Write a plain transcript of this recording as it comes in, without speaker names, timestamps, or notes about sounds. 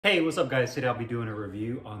Hey, what's up guys? Today I'll be doing a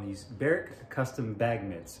review on these Barric custom bag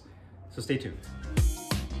mitts. So stay tuned.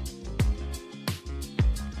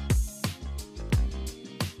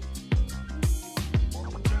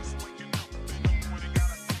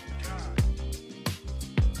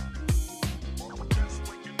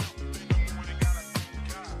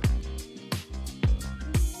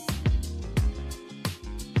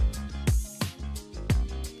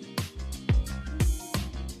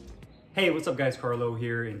 Hey, what's up guys? Carlo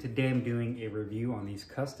here, and today I'm doing a review on these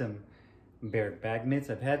custom Barric bag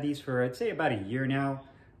mitts. I've had these for I'd say about a year now,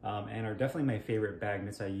 and are definitely my favorite bag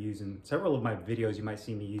mitts I use. In several of my videos you might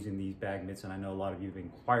see me using these bag mitts, and I know a lot of you have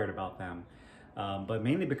inquired about them, but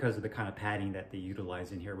mainly because of the kind of padding that they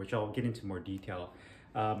utilize in here, which I'll get into more detail.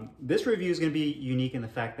 This review is going to be unique in the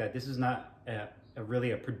fact that this is not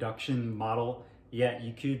really a production model yet.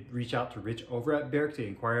 You could reach out to Rich over at Barric to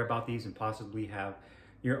inquire about these and possibly have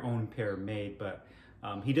your own pair made, but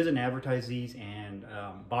he doesn't advertise these, and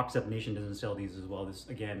Box Up Nation doesn't sell these as well. This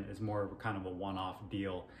again is more of a kind of a one-off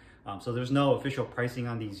deal, so there's no official pricing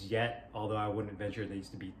on these yet, although I wouldn't venture these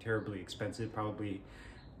to be terribly expensive. Probably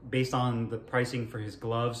based on the pricing for his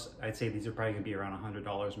gloves, I'd say these are probably gonna be around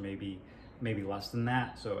 $100, maybe less than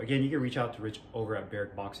that. So again, you can reach out to Rich over at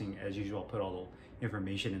Barric Boxing. As usual, I'll put all the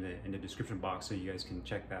information in the description box so you guys can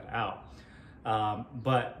check that out.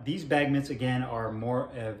 But these bag mitts again are more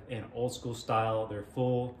of an old school style. They're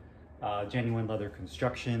full genuine leather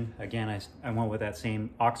construction. Again, I went with that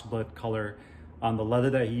same oxblood color on the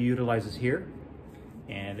leather that he utilizes here,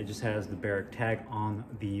 and it just has the Barric tag on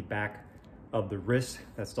the back of the wrist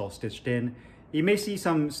that's all stitched in. You may see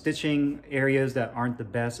some stitching areas that aren't the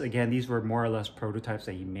best. Again, these were more or less prototypes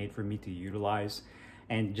that he made for me to utilize,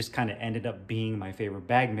 and just kind of ended up being my favorite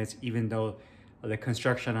bag mitts, even though the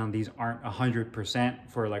construction on these aren't 100%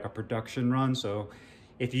 for like a production run. So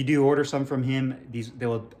if you do order some from him, they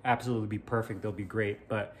will absolutely be perfect. They'll be great.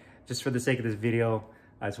 But just for the sake of this video,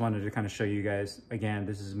 I just wanted to kind of show you guys, again,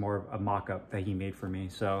 this is more of a mock-up that he made for me.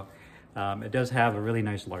 So it does have a really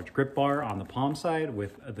nice large grip bar on the palm side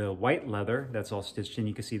with the white leather that's all stitched in.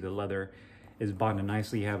 You can see the leather is bonded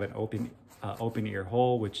nicely. You have an open ear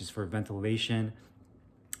hole, which is for ventilation,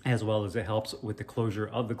 as well as it helps with the closure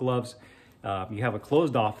of the gloves. You have a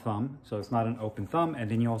closed off thumb, so it's not an open thumb, and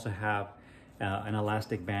then you also have an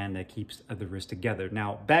elastic band that keeps the wrist together.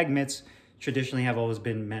 Now, bag mitts traditionally have always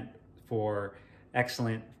been meant for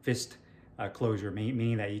excellent fist closure,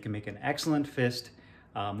 meaning that you can make an excellent fist.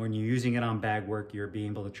 When you're using it on bag work, you're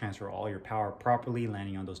being able to transfer all your power properly,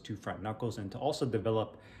 landing on those two front knuckles, and to also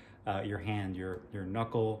develop your hand, your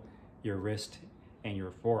knuckle, your wrist, and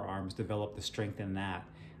your forearms, develop the strength in that.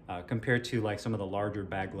 Compared to like some of the larger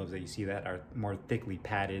bag gloves that you see that are more thickly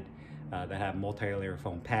padded, that have multi-layer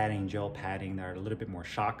foam padding, gel padding, that are a little bit more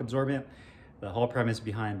shock absorbent. The whole premise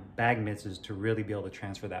behind bag mitts is to really be able to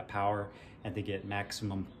transfer that power and to get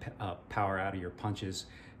maximum power out of your punches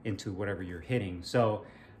into whatever you're hitting. So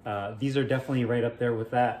these are definitely right up there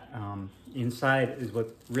with that. Inside is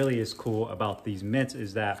what really is cool about these mitts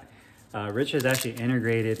is that Rich has actually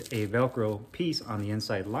integrated a Velcro piece on the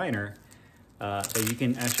inside liner, that you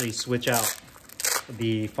can actually switch out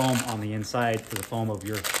the foam on the inside to the foam of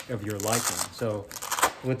your liking. So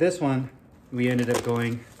with this one, we ended up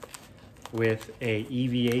going with a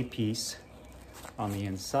EVA piece on the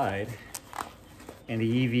inside, and the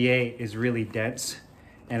EVA is really dense,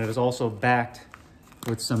 and it is also backed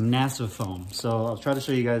with some NASA foam. So I'll try to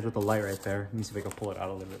show you guys with the light right there. Let me see if I can pull it out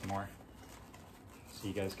a little bit more so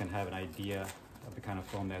you guys can have an idea of the kind of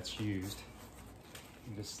foam that's used.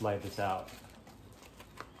 Just slide this out.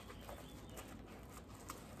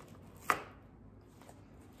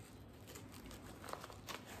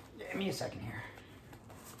 Give me a second here.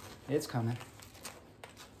 It's coming.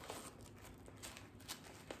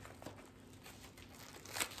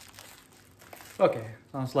 Okay,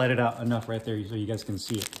 I'll slide it out enough right there so you guys can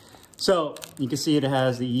see it. So you can see it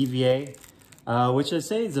has the EVA, which I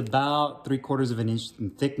say is about 3/4 of an inch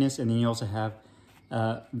in thickness, and then you also have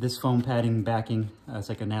this foam padding backing. It's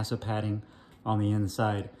like a NASA padding on the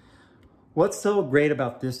inside. What's so great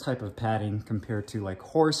about this type of padding compared to like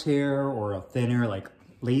horsehair or a thinner like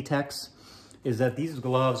latex is that these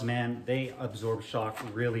gloves, man, they absorb shock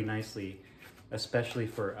really nicely, especially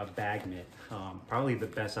for a bag mitt. Probably the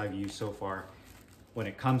best I've used so far when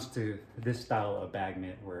it comes to this style of bag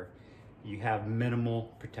mitt, where you have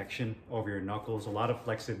minimal protection over your knuckles, a lot of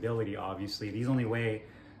flexibility. Obviously, these only weigh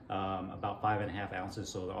about 5.5 ounces,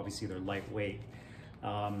 so obviously they're lightweight.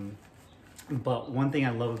 But one thing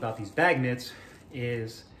I love about these bag mitts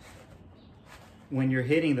is when you're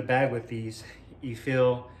hitting the bag with these, you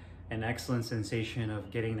feel an excellent sensation of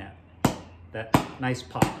getting that that nice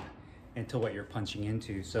pop into what you're punching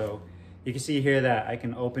into. So you can see here that I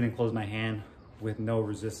can open and close my hand with no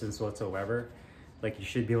resistance whatsoever, like you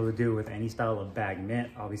should be able to do with any style of bag mitt.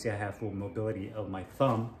 Obviously I have full mobility of my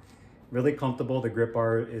thumb. Really comfortable. The grip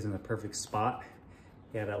bar is in the perfect spot.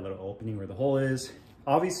 You have that little opening where the hole is.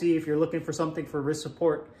 Obviously, if you're looking for something for wrist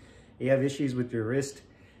support, you have issues with your wrist,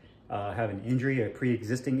 have an injury, a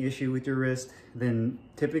pre-existing issue with your wrist, then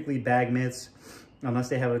typically bag mitts, unless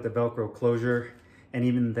they have like the Velcro closure, and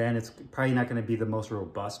even then it's probably not going to be the most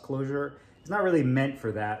robust closure. It's not really meant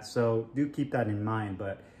for that, so do keep that in mind.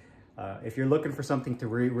 But if you're looking for something to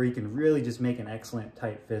where you can really just make an excellent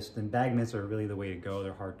tight fist, then bag mitts are really the way to go.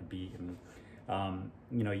 They're hard to beat, and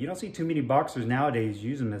you know, you don't see too many boxers nowadays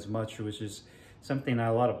use them as much, which is something that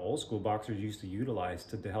a lot of old school boxers used to utilize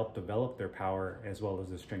to help develop their power as well as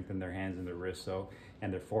to strengthen their hands and their wrists, so,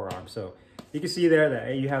 and their forearms. So you can see there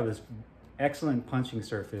that you have this excellent punching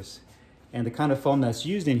surface, and the kind of foam that's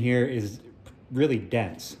used in here is really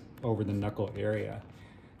dense over the knuckle area.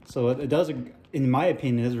 So it does, in my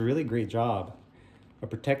opinion, does a really great job of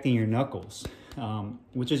protecting your knuckles,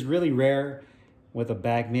 which is really rare with a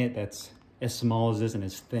bag mitt that's as small as this and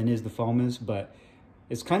as thin as the foam is. But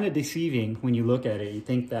it's kind of deceiving when you look at it. You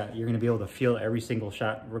think that you're going to be able to feel every single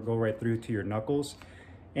shot go right through to your knuckles.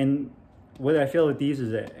 And what I feel with these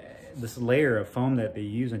is that this layer of foam that they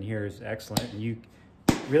use in here is excellent. And you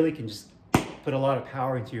really can just put a lot of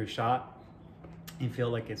power into your shot and feel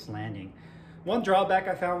like it's landing. One drawback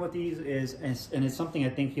I found with these is, and it's something I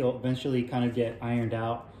think you'll eventually kind of get ironed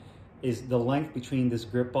out, is the length between this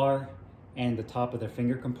grip bar and the top of the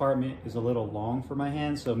finger compartment is a little long for my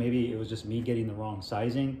hand. So maybe it was just me getting the wrong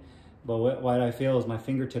sizing. But what I feel is my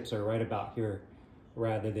fingertips are right about here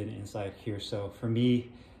rather than inside here. So for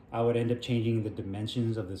me, I would end up changing the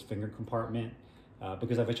dimensions of this finger compartment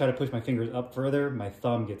because if I try to push my fingers up further, my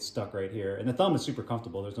thumb gets stuck right here. And the thumb is super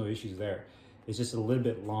comfortable. There's no issues there. It's just a little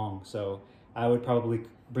bit long. So I would probably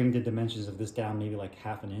bring the dimensions of this down maybe like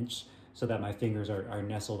 1/2 inch so that my fingers are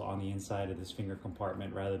nestled on the inside of this finger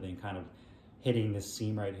compartment rather than kind of hitting this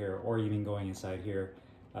seam right here or even going inside here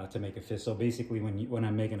to make a fist. So basically when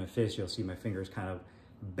I'm making a fist, you'll see my fingers kind of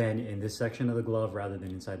bend in this section of the glove rather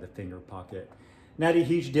than inside the finger pocket. Not a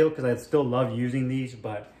huge deal because I still love using these,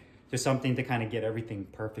 but just something to kind of get everything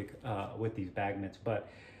perfect with these bag mitts. But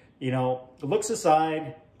you know, looks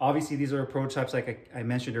aside, obviously these are prototypes like I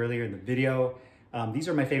mentioned earlier in the video. These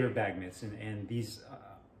are my favorite bag mitts, and these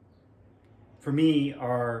for me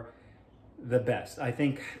are the best. I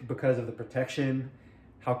think because of the protection,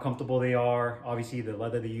 how comfortable they are. Obviously the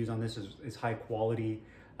leather they use on this is high quality.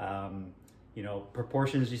 You know,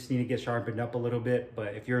 proportions just need to get sharpened up a little bit,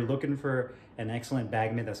 but if you're looking for an excellent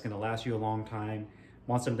bag mitt that's going to last you a long time,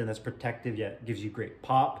 want something that's protective yet gives you great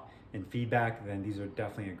pop and feedback, then these are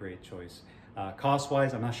definitely a great choice.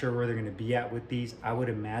 Cost-wise, I'm not sure where they're going to be at with these. I would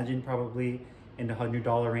imagine probably in the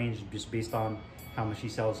 $100 range, just based on how much he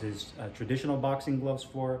sells his traditional boxing gloves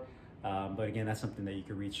for. But again, that's something that you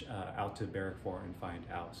can reach out to Barric for and find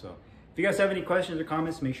out. So if you guys have any questions or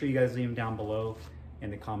comments, make sure you guys leave them down below in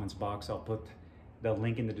the comments box. I'll put the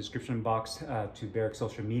link in the description box to Barric's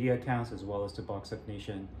social media accounts as well as to Box Up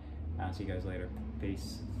Nation. See you guys later.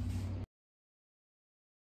 Peace.